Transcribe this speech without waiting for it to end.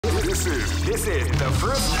This is the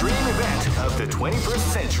first dream event of the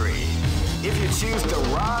 21st century. If you choose the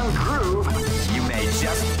wrong groove, you may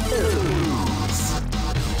just lose.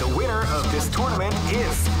 The winner of this tournament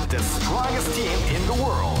is the strongest team in the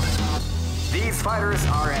world. These fighters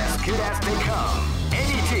are as good as they come.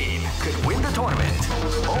 Any team could win the tournament.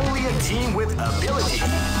 Only a team with ability,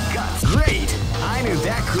 guts. Great! I knew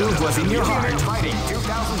that groove was in your heart. Fighting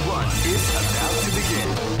 2001 is about to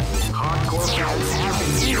begin. Hardcore fans have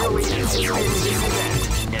been eagerly anticipating this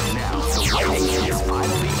event, and now the waiting is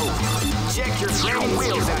finally over. Check your training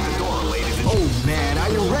wheels at the door, ladies and gentlemen. Oh man, are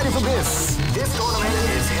you ready for this? This tournament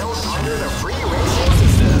is held under the free ratio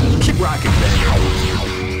system. Keep rocking, baby.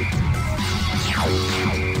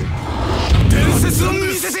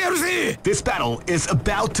 This battle is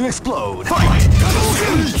about to explode. Fight! Wow,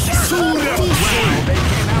 they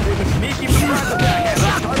came out with a sneaky surprise attack at the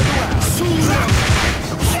start of the round.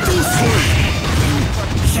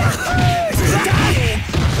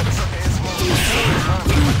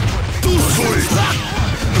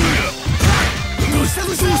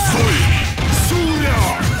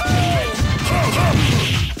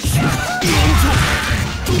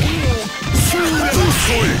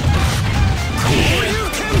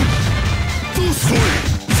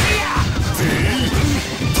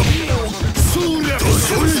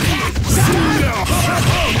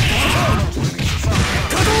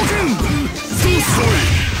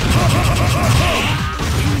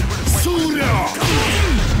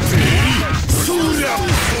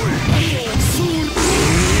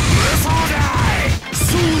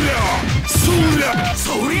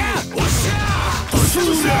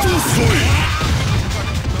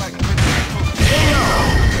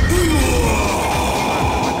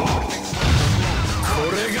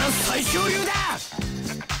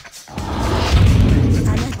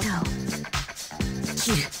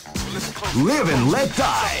 Live and let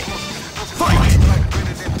die. Fight!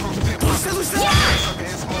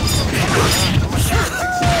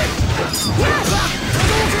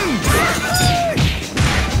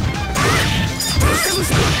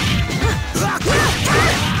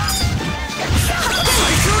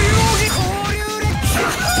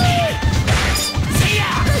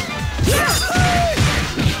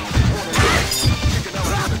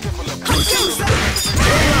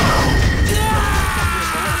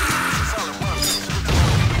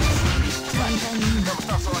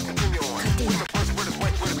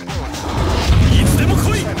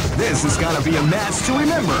 This is gonna be a match to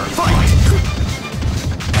remember. Fight!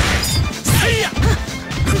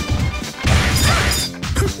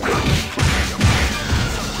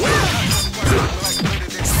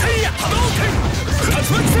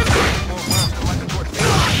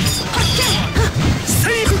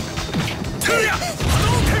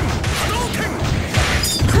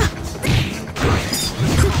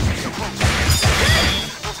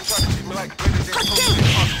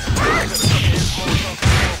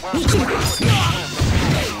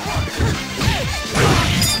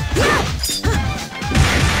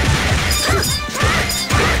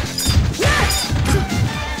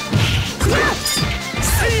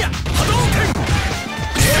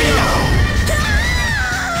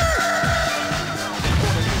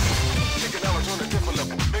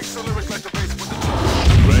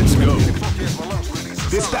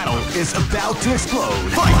 This battle is about to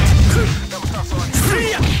explode. Fight!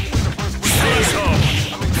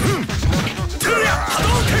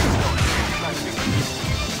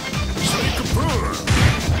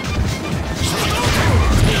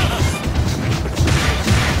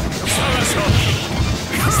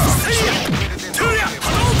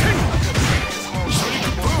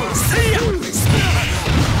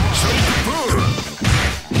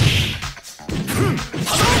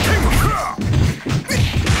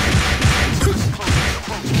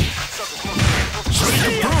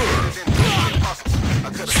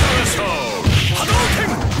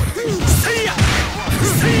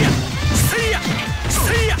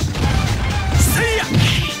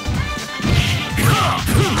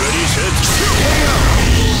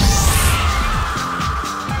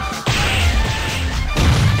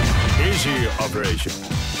 Operation.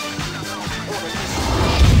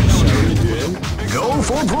 Go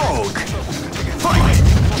for broke. Fight!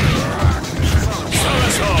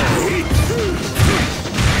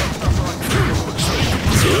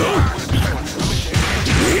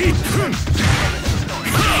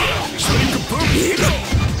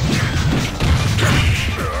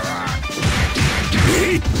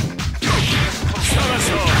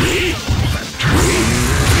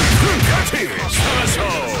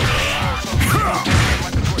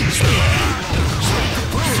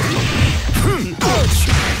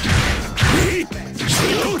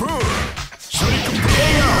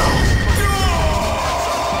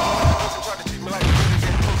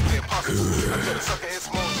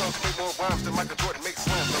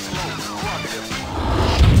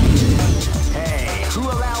 Hey, who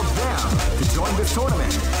allowed them to join this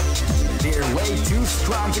tournament? They're way too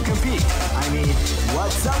strong to compete. I mean,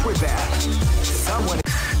 what's up with that? Someone...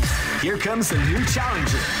 Here comes a new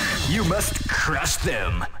challenger. You must crush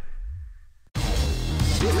them.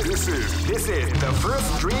 This is the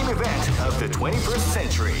first dream event of the 21st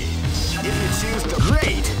century. If you choose the...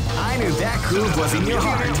 Great! I knew that groove was in your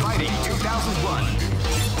heart. Fighting 2001.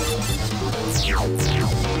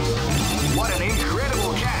 What an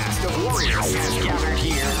incredible cast of warriors has gathered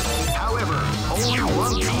here. However, only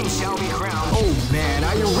one team shall be crowned. Oh man,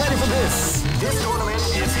 are you ready for this? This tournament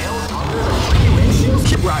is held under the free ratio.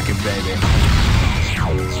 Keep rocking, baby.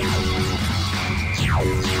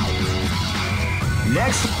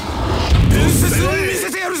 Next,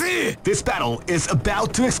 this battle is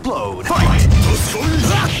about to explode. Fight!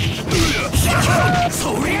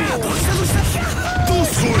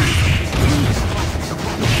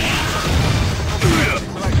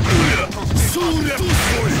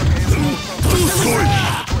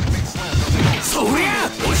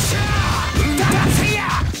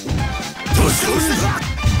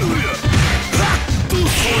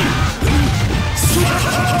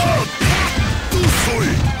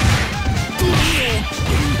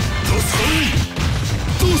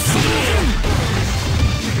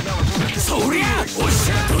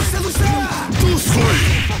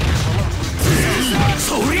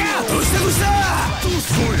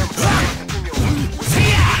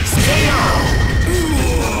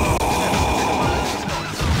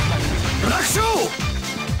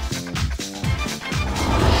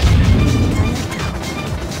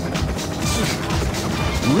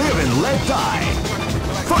 Live and let die.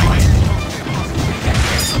 Fight!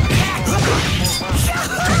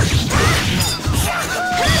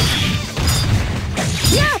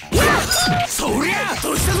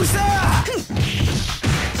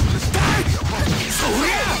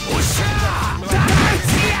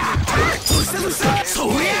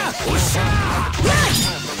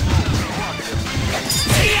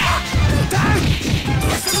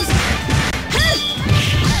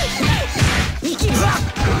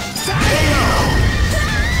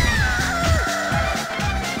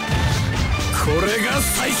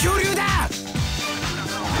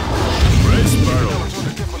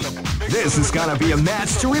 This is gonna be a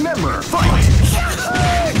match to remember. Fight!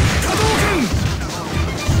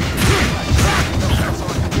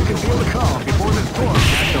 You can feel the calm before the storm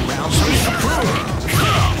at the round.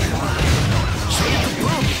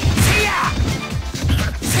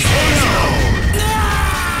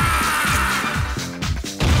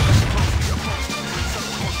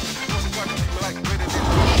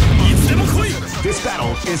 This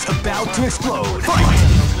battle is about to explode. Fight!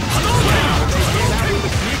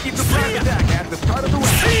 Keep the front attack at the start of the round.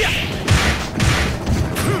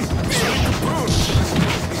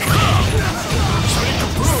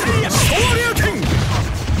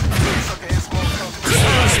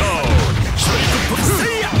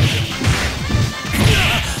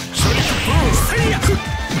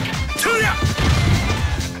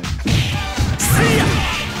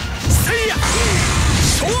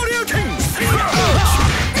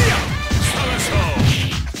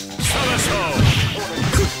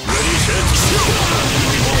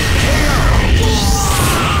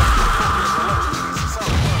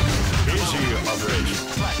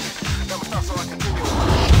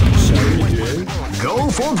 Go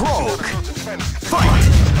for broke. Fight!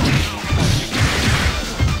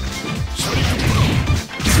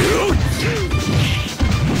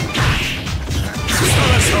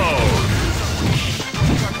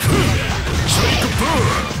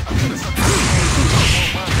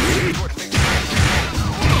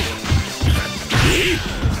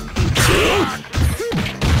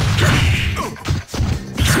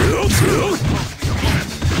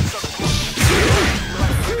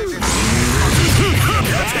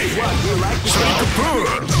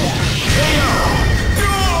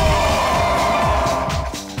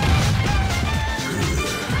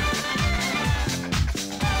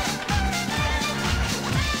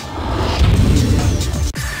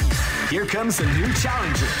 Here comes a new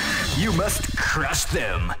challenger. You must crush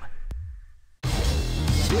them.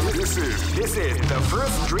 This is the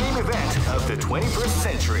first dream event of the 21st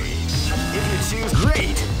century. If you choose...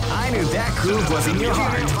 Great! I knew that groove was in your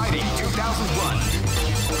heart. Fighting 2001.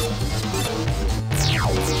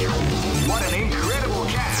 What an incredible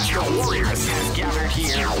cast of warriors has gathered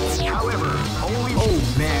here. However, only...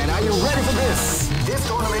 Oh man, are you ready for this? This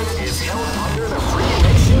tournament is held under the free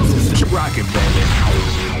ratio system. Keep rocking, baby.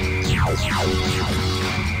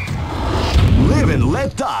 Live and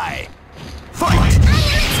let die. Fight!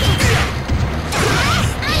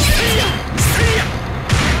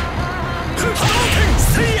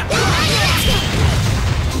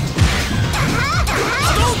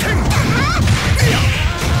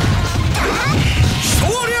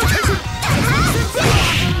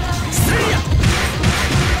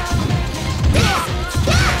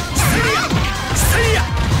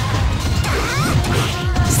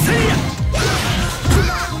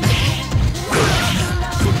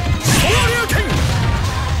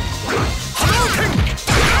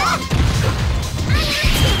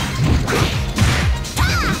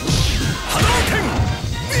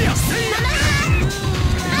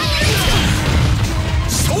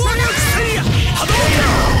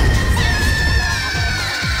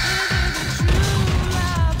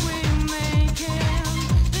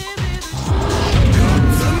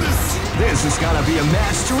 This is gonna be a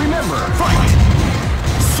match to remember. Fight!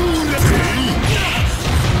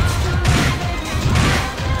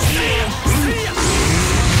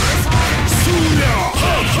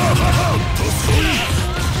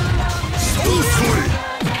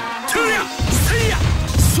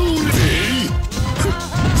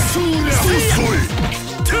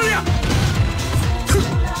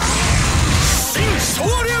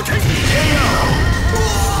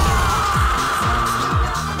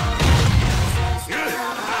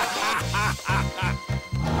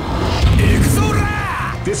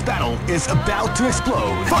 This battle is about to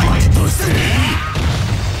explode. Fight!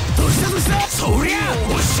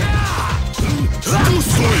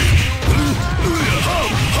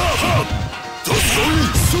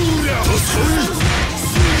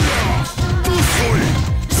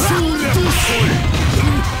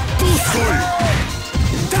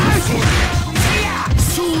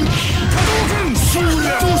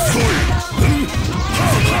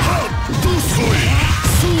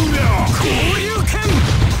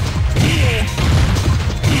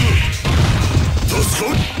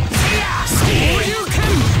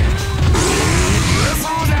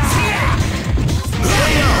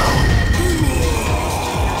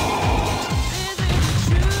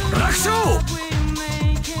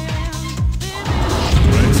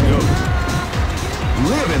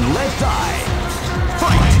 Live and let die.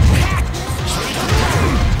 Fight!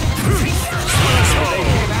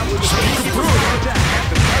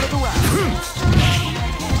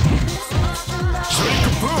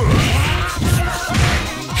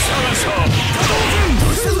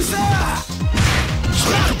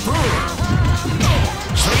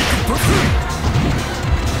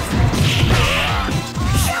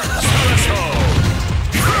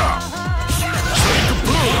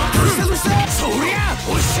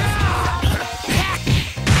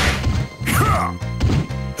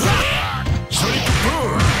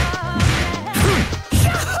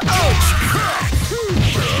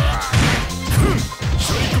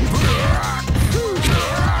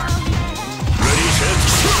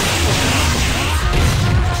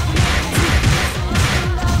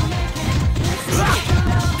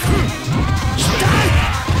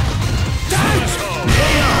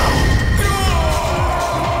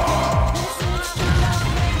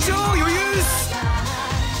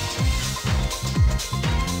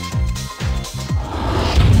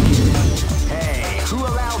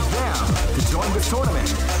 Tournament.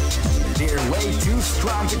 They're way too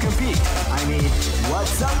strong to compete. I mean,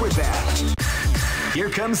 what's up with that? Here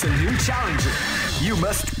comes a new challenger. You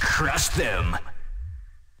must crush them.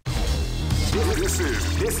 This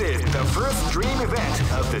is the first dream event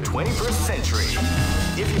of the 21st century.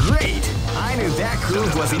 Great! I knew that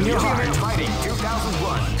groove was in your heart. Fighting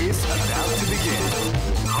 2001 is about to begin.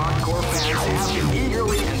 Hardcore fans have been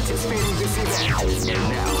eagerly anticipating this event, and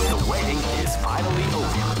now the waiting is finally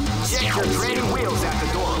over. Check your training wheels at the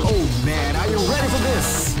door. Oh man, are you ready for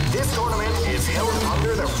this? This tournament is held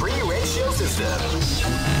under the free ratio system.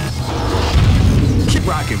 Keep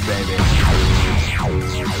rocking, baby.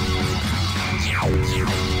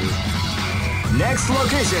 Next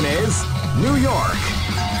location is New York.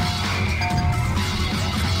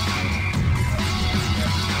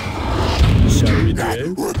 Shall we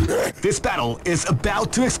dance? This battle is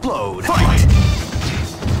about to explode. Fight!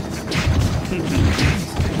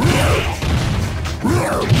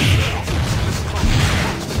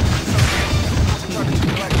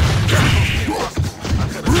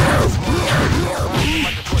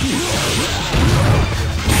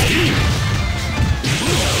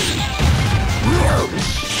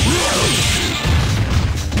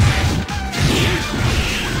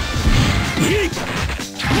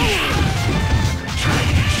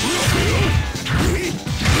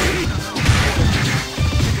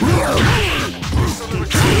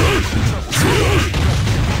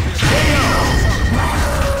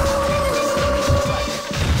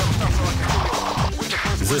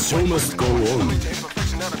 The show must go on.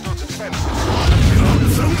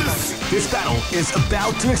 This battle is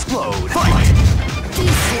about to explode. Fight!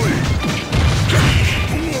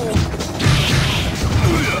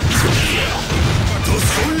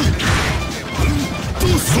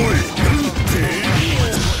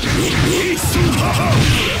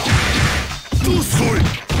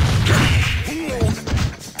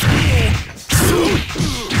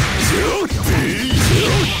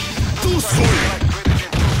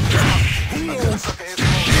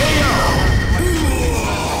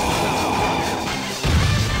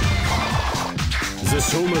 The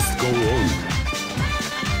show must go on.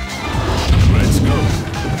 Let's go.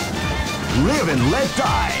 Live and let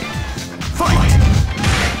die. Fight!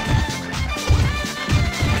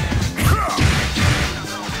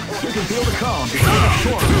 feel the calm before the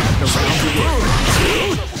storm at the round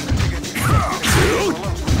begins.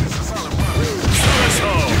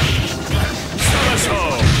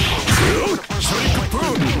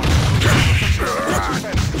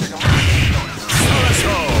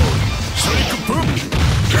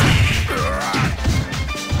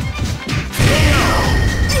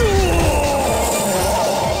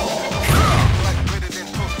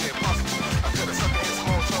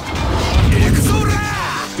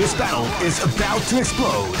 This battle is about to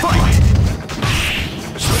explode. Fight!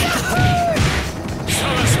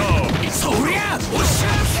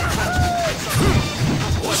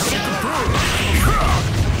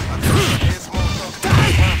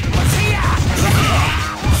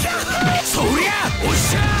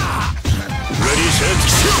 Ready, set,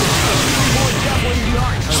 shoot!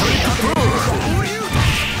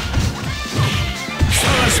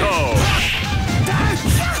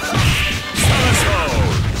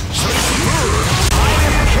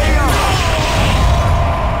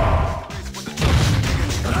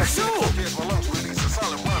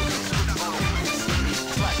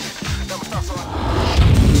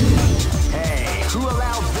 Hey, who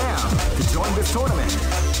allowed them to join this tournament?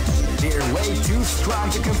 They're way too strong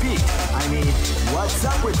to compete. I mean, what's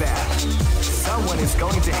up with that? Someone is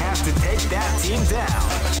going to have to take that team down.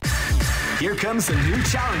 Here comes a new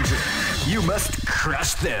challenger. You must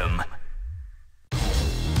crush them.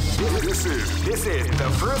 This is the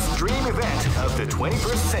first dream event of the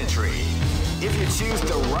 21st century. If you choose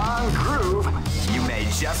the wrong groove, you may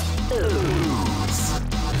just lose.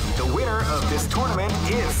 The winner of this tournament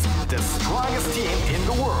is the strongest team in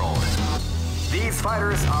the world. These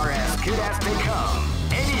fighters are as good as they come.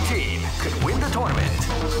 Any team could win the tournament.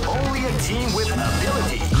 Only a team with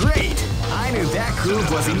ability. Great! I knew that groove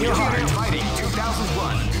was in your heart. Fighting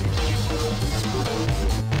 2001.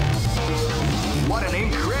 What an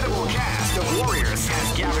incredible cast of warriors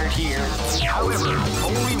has gathered here. However,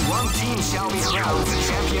 only one team shall be crowned the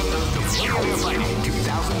champion of the Warrior Fighting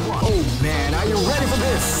 2001. Oh man, are you ready for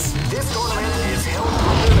this? This tournament is held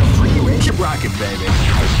under the free range. Keep rocking, baby.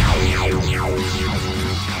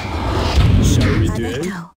 Shall we do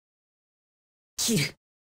it?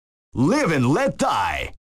 Live and let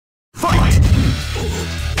die. Fight!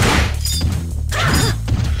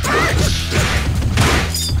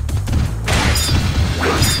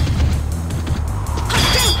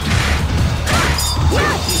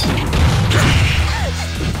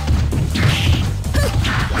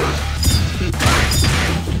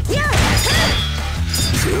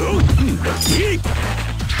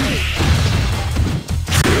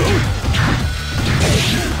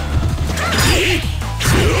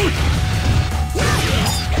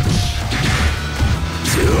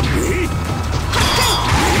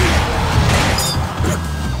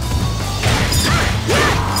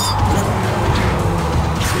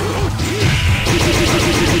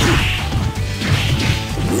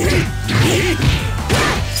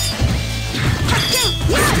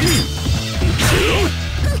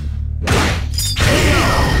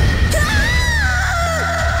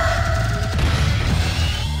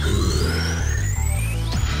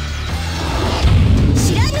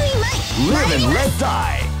 Live and let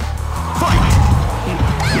die. Fight!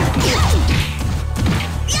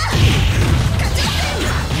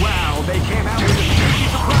 Wow, they came out with a sneaky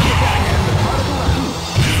surprise attack and the part of the left.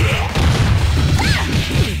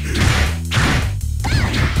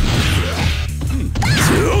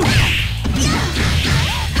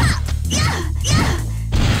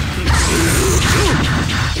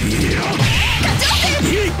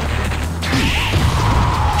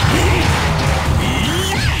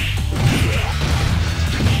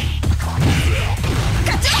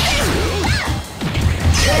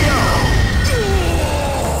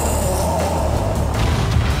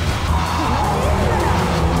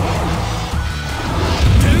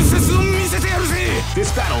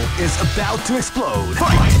 This battle is about to explode.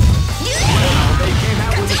 Fight! Wow, they came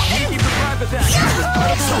out with a sneaky surprise attack.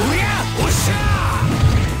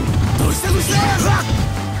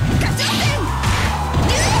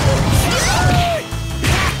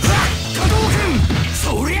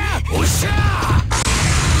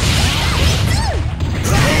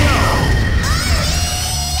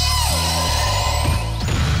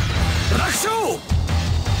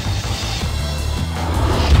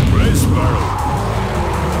 Race battle.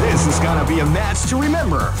 This is gonna be a match to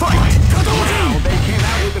remember. Fight! Wow, they came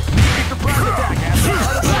out with a sneaky surprise attack at the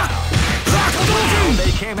start of the round. Wow,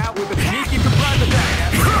 they came out with a sneaky surprise attack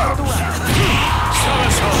at the start of the round.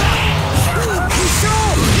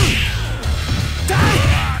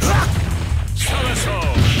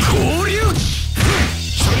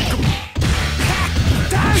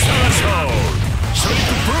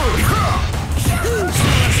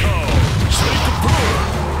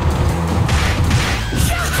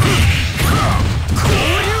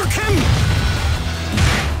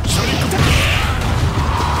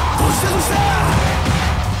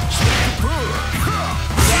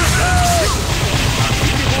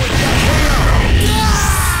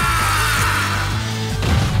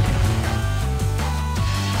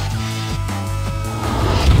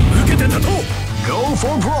 Go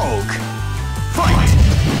for broke. Fight.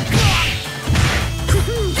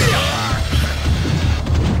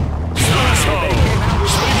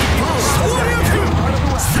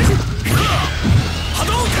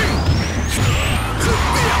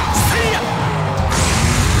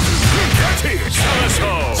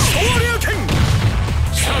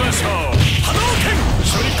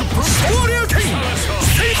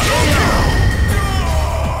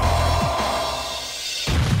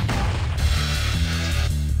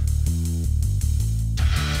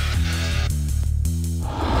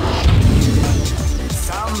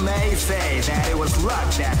 Some may say that it was luck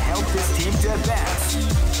that helped this team to advance.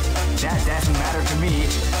 That doesn't matter to me,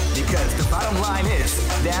 because the bottom line is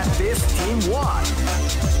that this team won.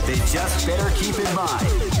 They just better keep in mind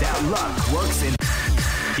that luck works in.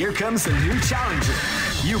 Here comes a new challenger.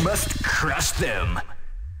 You must crush them.